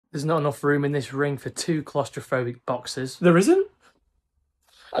There's not enough room in this ring for 2 claustrophobic boxers. There isn't?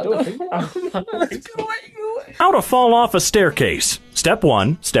 I don't think. How to fall off a staircase. Step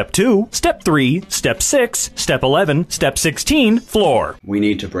 1, Step 2, Step 3, Step 6, Step 11, Step 16, floor. We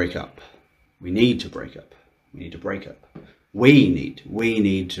need to break up. We need to break up. We need to break up. We need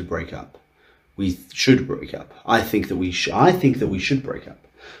to break up. We should break up. I think that we should break up.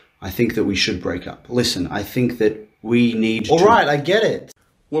 I think that we should break up. Listen, I think that we need to... Alright, I get it.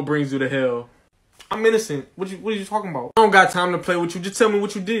 What brings you to hell? I'm innocent. What are you talking about? I don't got time to play with you. Just tell me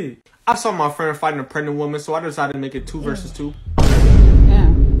what you did. I saw my friend fighting a pregnant woman, so I decided to make it 2 versus 2.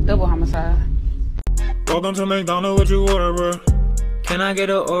 Yeah, double homicide. Welcome to McDonald's, what you order, bro? Can I get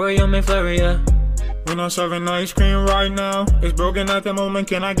an Oreo McFlurry, yeah? We're not serving ice cream right now. It's broken at the moment,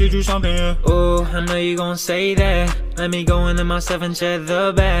 can I get you something, yeah? Oh, I know you gon' say that. Let me go into my 7-chair,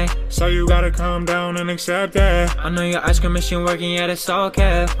 the bag. So you gotta calm down and accept that. I know your ice cream machine working, yeah, it's all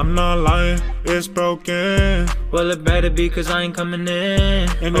cap. I'm not lying, it's broken. Well, it better be, cause I ain't coming in.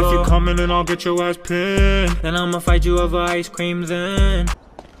 And if you coming in, I'll get your ass pinned. Then I'ma fight you over ice cream then.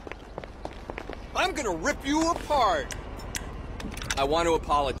 I'm gonna rip you apart. I want to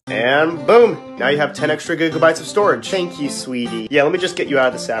apologize. And boom! Now you have 10 extra gigabytes of storage. Thank you, sweetie. Yeah, let me just get you out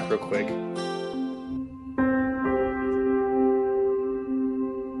of this app real quick.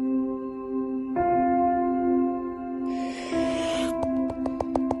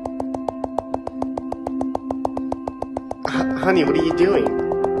 Honey, what are you doing?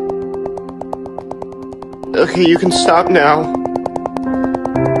 Okay, you can stop now.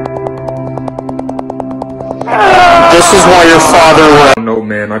 This is why your father I don't know,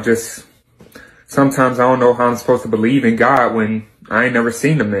 man. Sometimes I don't know how I'm supposed to believe in God when I ain't never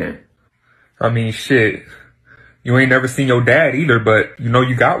seen the man. I mean, shit. You ain't never seen your dad either, but you know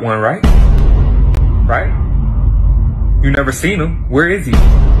you got one, right? Right? You never seen him. Where is he?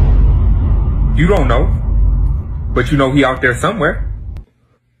 You don't know. But you know he out there somewhere.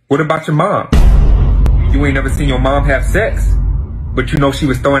 What about your mom? You ain't never seen your mom have sex, but you know she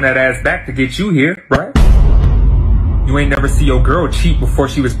was throwing that ass back to get you here, right? You ain't never see your girl cheat before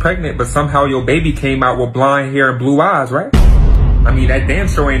she was pregnant, but somehow your baby came out with blonde hair and blue eyes, right? I mean, that damn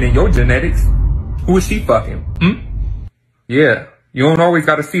sure ain't in your genetics. Who is she fucking? Yeah, you don't always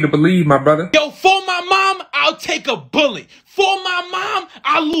gotta see to believe, my brother. Yo, for my mom, I'll take a bullet. For my mom,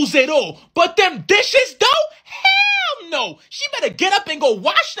 I'll lose it all. But them dishes, though? Hell no! She better get up and go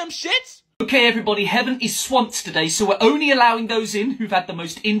wash them shits. Okay, everybody, heaven is swamped today, so we're only allowing those in who've had the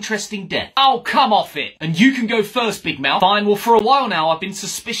most interesting death. Oh, come off it. And you can go first, Big Mouth. Fine, well, for a while now, I've been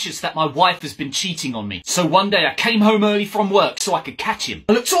suspicious that my wife has been cheating on me. So one day I came home early from work so I could catch him.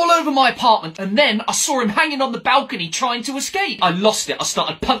 I looked all over my apartment, and then I saw him hanging on the balcony trying to escape. I lost it. I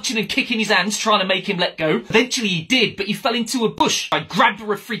started punching and kicking his hands, trying to make him let go. Eventually he did, but he fell into a bush. I grabbed a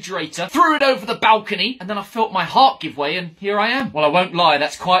refrigerator, threw it over the balcony, and then I felt my heart give way, and here I am. Well, I won't lie,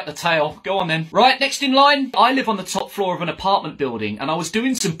 that's quite the tale. Go on then. Right, next in line. I live on the top floor of an apartment building, and I was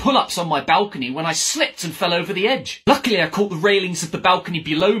doing some pull-ups on my balcony when I slipped and fell over the edge. Luckily, I caught the railings of the balcony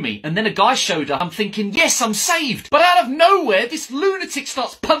below me, and then a guy showed up. I'm thinking, yes, I'm saved. But out of nowhere, this lunatic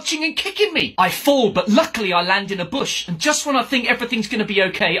starts punching and kicking me. I fall, but luckily I land in a bush, and just when I think everything's gonna be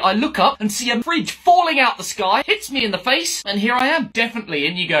okay, I look up and see a fridge falling out the sky, hits me in the face, and here I am. Definitely,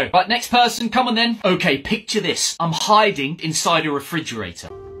 in you go. Right, next person, come on then. Okay, picture this. I'm hiding inside a refrigerator.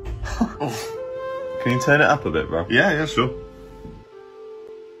 Can you turn it up a bit, bro? Yeah, sure.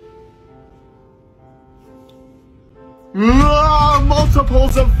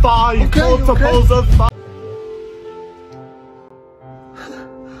 Multiples of 5! Multiples of 5!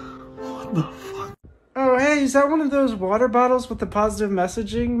 What the fuck? Oh, hey, is that one of those water bottles with the positive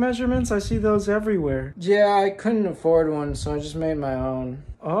messaging measurements? I see those everywhere. Yeah, I couldn't afford one, so I just made my own.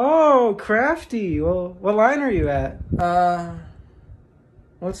 Oh, crafty. Well, what line are you at?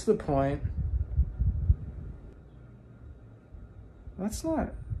 What's the point? That's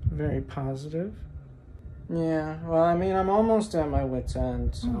not very positive. Yeah, well, I mean, I'm almost at my wit's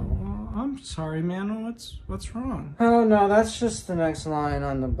end, so... Oh, well, I'm sorry, man. What's wrong? Oh, no, that's just the next line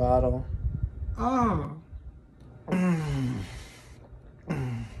on the bottle. Oh. I'm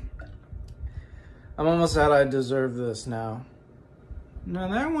almost out. I deserve this now. Now,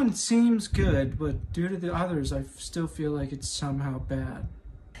 that one seems good, but due to the others, I still feel like it's somehow bad.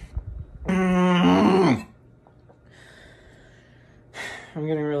 I'm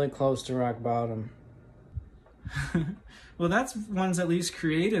getting really close to rock bottom. Well, that's one's at least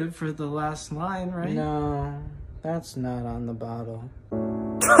creative for the last line, right? No, that's not on the bottle.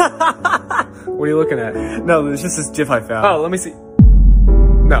 What are you looking at? No, there's just this GIF I found. Oh, let me see.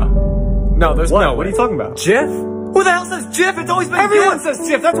 No, there's what? no. What are you talking about? GIF? Who the hell says GIF? It's always been Everyone GIF. says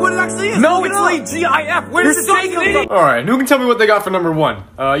GIF. That's what it actually is. No, it's like GIF. Where does the J come from? Alright, who can tell me what they got for number 1?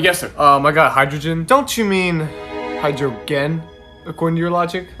 Yes sir. I got hydrogen. Don't you mean hydrogen, according to your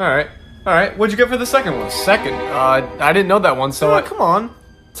logic? Alright. Alright, what'd you get for the second one? Second? I didn't know that one, so come on.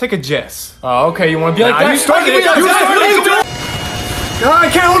 Take a guess. Okay, you wanna be like that? You started it! I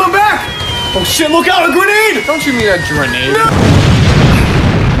can't hold him back! Oh shit, look out, a grenade! Don't you mean a grenade? No.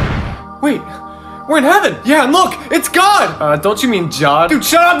 Wait, we're in heaven! Yeah, and look, it's God! Don't you mean Jod? Dude,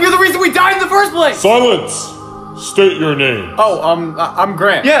 shut up, you're the reason we died in the first place! Silence! State your name. Oh, I'm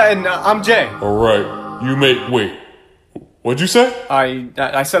Grant. Yeah, and I'm Jay. Alright, you make, wait. What'd you say?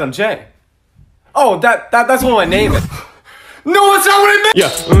 I said I'm Jay. Oh, that's what my name is. No, that's not what I meant!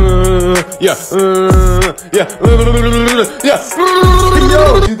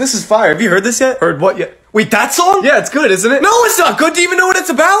 Yo, dude, this is fire. Have you heard this yet? Heard what yet? Wait, that song? Yeah, it's good, isn't it? No, it's not good. Do you even know what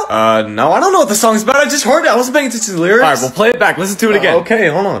it's about? No, I don't know what the song's about. I just heard it. I wasn't paying attention to the lyrics. Alright, well, play it back. Listen to it again. Okay,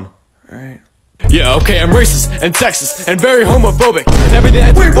 hold on. Alright. Yeah, okay, I'm racist and sexist and very homophobic and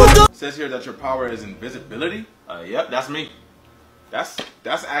everything. Wait, what the? It says here that your power is invisibility. Yep, that's me. That's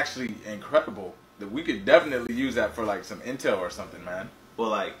actually incredible. That we could definitely use that for like some intel or something, man. Well,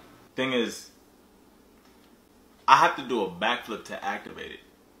 like, thing is, I have to do a backflip to activate it.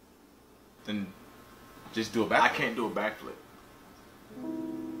 Then just do a backflip. I can't do a backflip.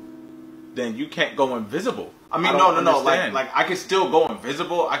 Then you can't go invisible. I mean, no. Like I can still go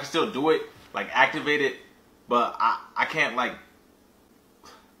invisible. I can still do it, like activate it, but I can't like.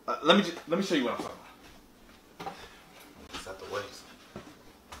 Let me show you what I'm talking about. Is that the waist?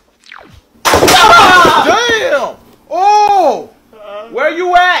 Damn! Oh! Where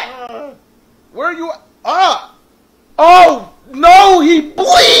you at? Where you at? Oh! No, he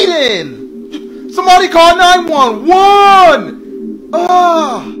bleeding! Somebody call 911!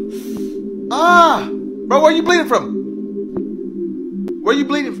 Bro, where you bleeding from? Where you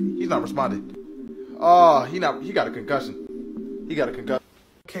bleeding from? He's not responding. Oh, he got a concussion. He got a concussion.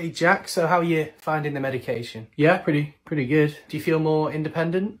 Okay, Jack, so how are you finding the medication? Yeah, pretty good. Do you feel more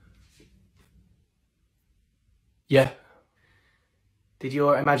independent? Yeah. Did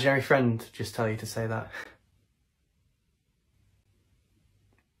your imaginary friend just tell you to say that?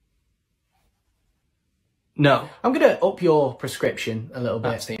 No. I'm going to up your prescription a little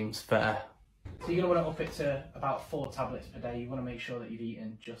bit. That seems fair. So you're going to want to up it to about 4 tablets per day. You want to make sure that you've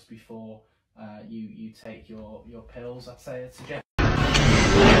eaten just before you take your pills, I'd say. I'd suggest.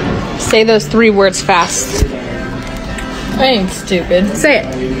 Say those 3 words fast. I ain't stupid. Say it.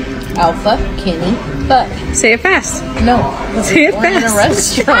 Alpha, Kenny, Buck. Say it fast. No. Say it fast. In a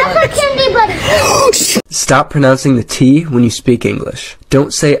restaurant. Alpha, Kenny, Buck. Stop pronouncing the T when you speak English.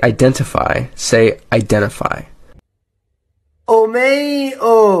 Don't say identify, say identify.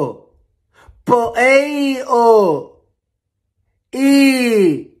 Omeo, poeo,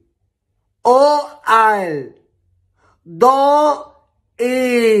 I, o al, do,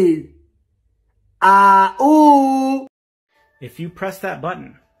 I, a, u. If you press that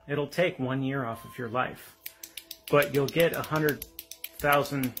button, it'll take 1 year off of your life, but you'll get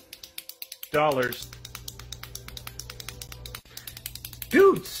 $100,000.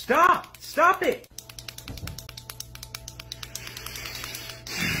 Dude, stop! Stop it!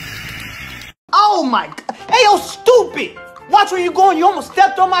 Oh my God! Hey, yo, stupid! Watch where you going. You almost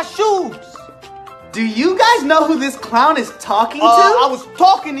stepped on my shoes. Do you guys know who this clown is talking to? I was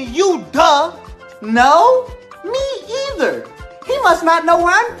talking to you, duh. No? Me either. He must not know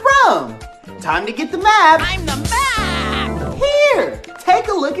where I'm from. Time to get the map. I'm the map. Here, take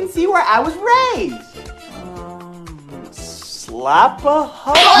a look and see where I was raised. Slap a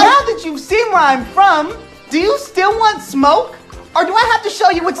hoe. Now that you've seen where I'm from, do you still want smoke? Or do I have to show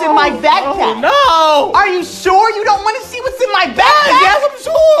you what's in my backpack? Oh, no! Are you sure you don't want to see what's in my backpack? Yes, I'm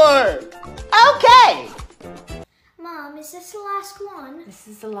sure. Okay. Mom, is this the last one? This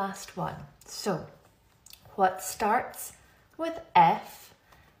is the last one. So, what starts with F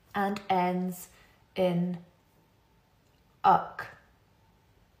and ends in uck?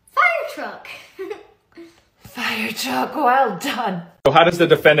 Fire truck. Fire truck, well done. So how does the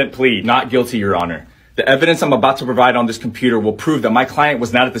defendant plead? Not guilty, Your Honor. The evidence I'm about to provide on this computer will prove that my client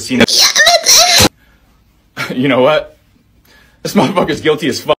was not at the scene of... You know what? This motherfucker's guilty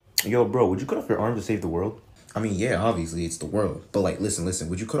as fuck. Yo, bro, would you cut off your arm to save the world? I mean, yeah, obviously, it's the world. But, like, listen,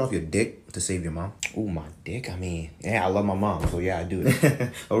 would you cut off your dick to save your mom? Oh, my dick? I mean, yeah, I love my mom, so yeah, I do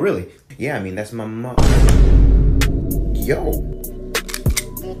it. Oh, really? Yeah, I mean, that's my mom. Yo.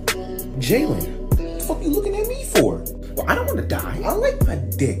 Jalen, what the fuck you looking at me for? Well, I don't want to die. I like my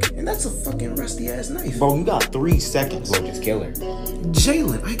dick, and that's a fucking rusty-ass knife. Bro, you got 3 seconds. Bro, just kill her.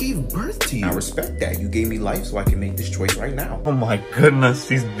 Jalen, I gave birth to you. I respect that. You gave me life so I can make this choice right now. Oh my goodness,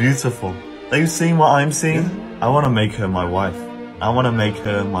 she's beautiful. Are you seeing what I'm seeing? I want to make her my wife. I want to make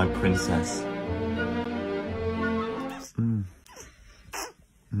her my princess.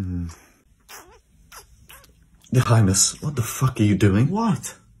 Your Highness, what the fuck are you doing?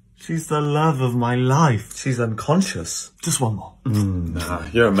 What? She's the love of my life. She's unconscious. Just one more. Nah,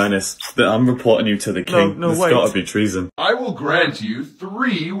 you're a menace. I'm reporting you to the king. No, wait. It's gotta be treason. I will grant you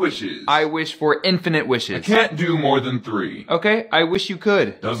 3 wishes. I wish for infinite wishes. I can't do more than 3. Okay, I wish you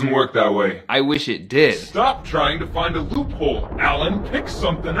could. Doesn't work that way. I wish it did. Stop trying to find a loophole, Alan. Pick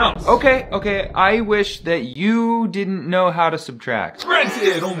something else. Okay, I wish that you didn't know how to subtract.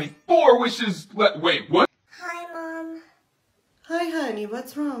 Granted, only 4 wishes wait, what? Hi, Mom. Hi, honey.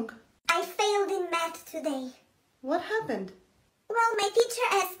 What's wrong? I failed in math today. What happened? Well, my teacher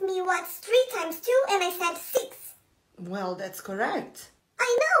asked me what's 3 times 2 and I said 6. Well, that's correct.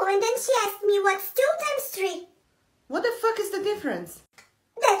 I know, and then she asked me what's 2 times 3. What the fuck is the difference?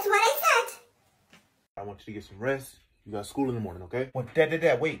 That's what I said. I want you to get some rest. You got school in the morning, okay? Well,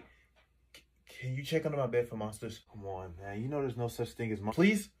 Dad, wait. Can you check under my bed for monsters? Come on, man. You know there's no such thing as monsters.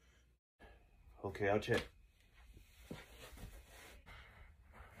 Please? Okay, I'll check.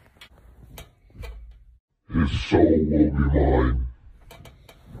 His soul will be mine.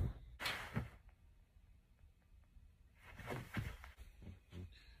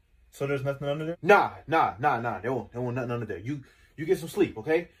 So there's nothing under there? Nah. There won't nothing under there. You get some sleep,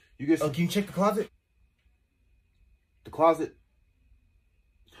 okay? You get some... can you check the closet? The closet?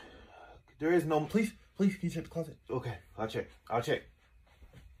 There is no... Please, can you check the closet? Okay, I'll check.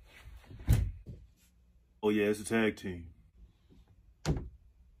 Oh yeah, it's a tag team.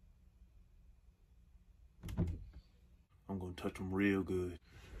 I'm gonna touch them real good.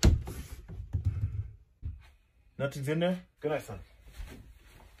 Nothing's in there? Good night, son.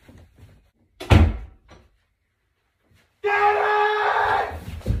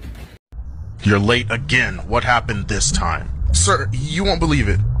 You're late again. What happened this time? Sir, you won't believe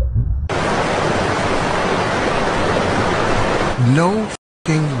it. No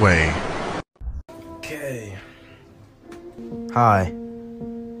f***ing way. Okay. Hi.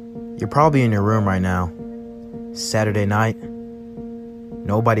 You're probably in your room right now. Saturday night.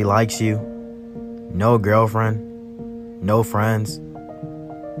 Nobody likes you. No girlfriend. No friends.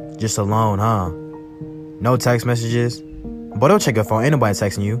 Just alone, huh? No text messages. But don't check your phone. Ain't nobody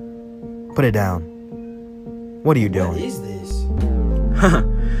texting you. Put it down. What are you doing? What is this?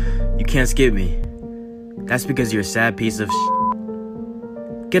 You can't skip me. That's because you're a sad piece of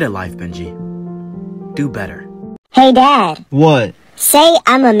Get a life, Benji. Do better. Hey, Dad. What? Say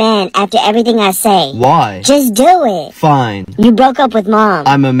I'm a man after everything I say. Why? Just do it. Fine. You broke up with Mom.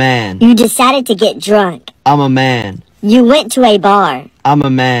 I'm a man. You decided to get drunk. I'm a man. You went to a bar. I'm a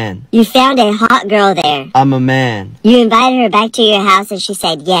man. You found a hot girl there. I'm a man. You invited her back to your house and she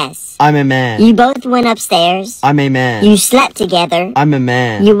said yes. I'm a man. You both went upstairs. I'm a man. You slept together. I'm a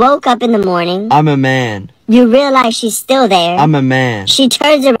man. You woke up in the morning. I'm a man. You realize she's still there. I'm a man. She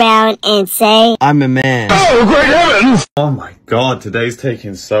turns around and say, I'm a man. Oh, great heavens! Oh my god, today's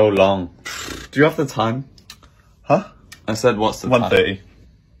taking so long. Do you have the time? Huh? I said, what's the time? 1:30.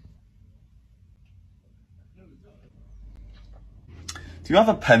 Do you have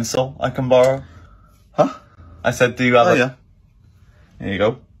a pencil I can borrow? Huh? I said, do you have yeah. Here you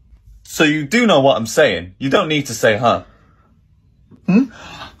go. So you do know what I'm saying. You don't need to say, huh?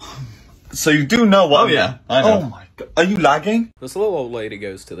 So you do know what I know. Oh my god. Are you lagging? This little old lady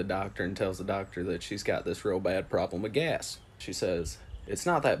goes to the doctor and tells the doctor that she's got this real bad problem with gas. She says, it's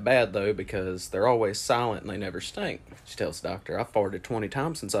not that bad though because they're always silent and they never stink. She tells the doctor, I farted 20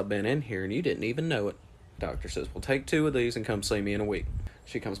 times since I've been in here and you didn't even know it. Doctor says, well, take 2 of these and come see me in a week.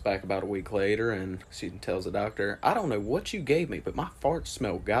 She comes back about a week later and she tells the doctor, I don't know what you gave me, but my farts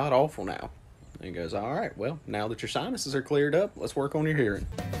smell god-awful now. And he goes, all right, well, now that your sinuses are cleared up, let's work on your hearing.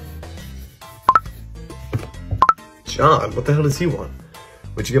 John, what the hell does he want?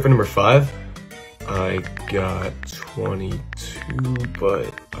 What'd you get for number 5? I got 22,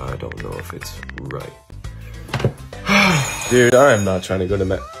 but I don't know if it's right. Dude, I am not trying to go to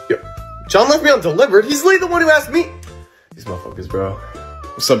Yo, John left me undelivered. He's literally the one who asked me. These motherfuckers, bro.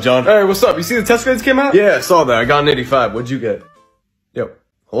 What's up, John? Hey, what's up? You see the test grades came out? Yeah, I saw that. I got an 85. What'd you get? Yo,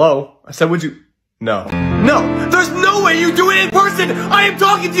 hello? I said, would you? No. No! There's no way you do it in person! I am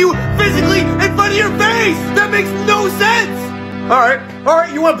talking to you physically in front of your face! That makes no sense!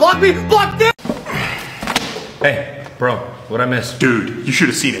 Alright, you wanna block me? Block this! Hey, bro, What'd I miss? Dude, you should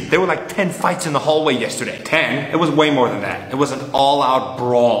have seen it. There were like 10 fights in the hallway yesterday. 10? It was way more than that. It was an all-out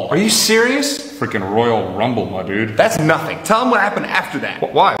brawl. Are you serious? Freaking Royal Rumble, my dude. That's nothing. Tell him what happened after that.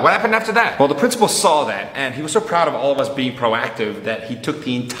 Why? What happened after that? Well, the principal saw that, and he was so proud of all of us being proactive that he took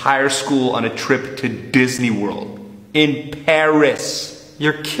the entire school on a trip to Disney World in Paris.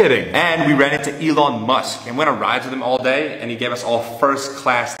 You're kidding. And we ran into Elon Musk and went on rides with him all day, and he gave us all first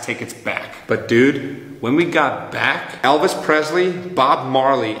class tickets back. But dude, when we got back, Elvis Presley, Bob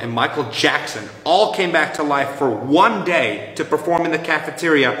Marley, and Michael Jackson all came back to life for one day to perform in the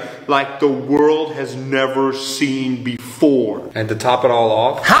cafeteria like the world has never seen before. And to top it all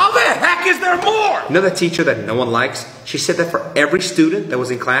off, how the heck is there more? You know that teacher that no one likes? She said that for every student that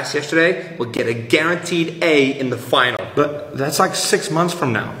was in class yesterday will get a guaranteed A in the final. But that's like 6 months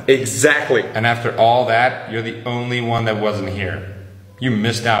from now. Exactly. And after all that, you're the only one that wasn't here. You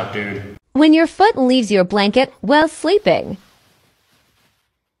missed out, dude. When your foot leaves your blanket while sleeping.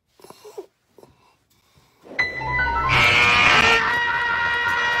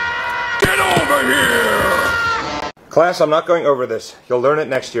 Get over here! Class, I'm not going over this. You'll learn it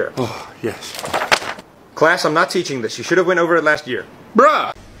next year. Oh, yes. Class, I'm not teaching this. You should have went over it last year.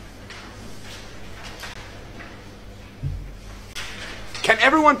 Bruh! Can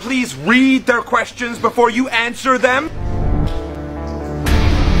everyone please read their questions before you answer them?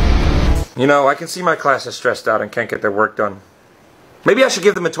 You know, I can see my class is stressed out and can't get their work done. Maybe I should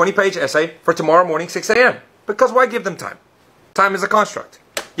give them a 20-page essay for tomorrow morning, 6 a.m. Because why give them time? Time is a construct.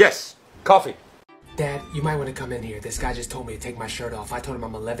 Yes, coffee. Dad, you might want to come in here. This guy just told me to take my shirt off. I told him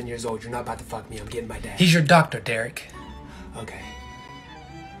I'm 11 years old. You're not about to fuck me. I'm getting my dad. He's your doctor, Derek. Okay.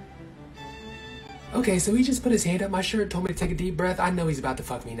 Okay, so he just put his hand up my shirt, told me to take a deep breath. I know he's about to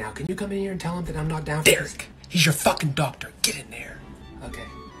fuck me now. Can you come in here and tell him that I'm not down for this? Derek, he's your fucking doctor. Get in there. Okay.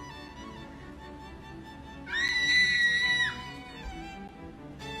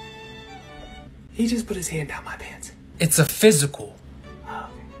 He just put his hand down my pants. It's a physical. Oh,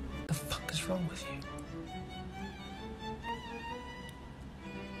 okay. What the fuck is wrong with you?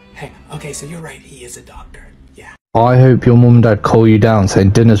 Hey, okay, so you're right. He is a doctor. Yeah. I hope your mum and dad call you down saying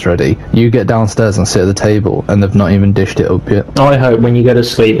dinner's ready. You get downstairs and sit at the table and they've not even dished it up yet. I hope when you go to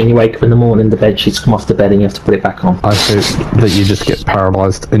sleep and you wake up in the morning the bed sheets come off the bed and you have to put it back on. I hope that you just get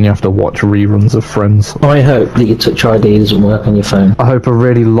paralysed and you have to watch reruns of Friends. I hope that your Touch ID doesn't work on your phone. I hope a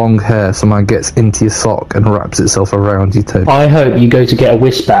really long hair somehow gets into your sock and wraps itself around you too. I hope you go to get a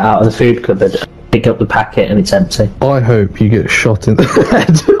whisper out of the food cupboard, pick up the packet and it's empty. I hope you get shot in the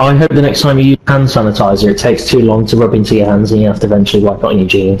head. I hope the next time you use hand sanitizer it takes too long to rub into your hands and you have to eventually wipe it on your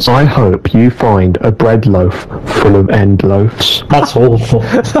jeans. I hope you find a bread loaf full of end loafs. That's awful.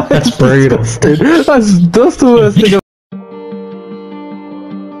 That's brutal. Dude, that's the worst thing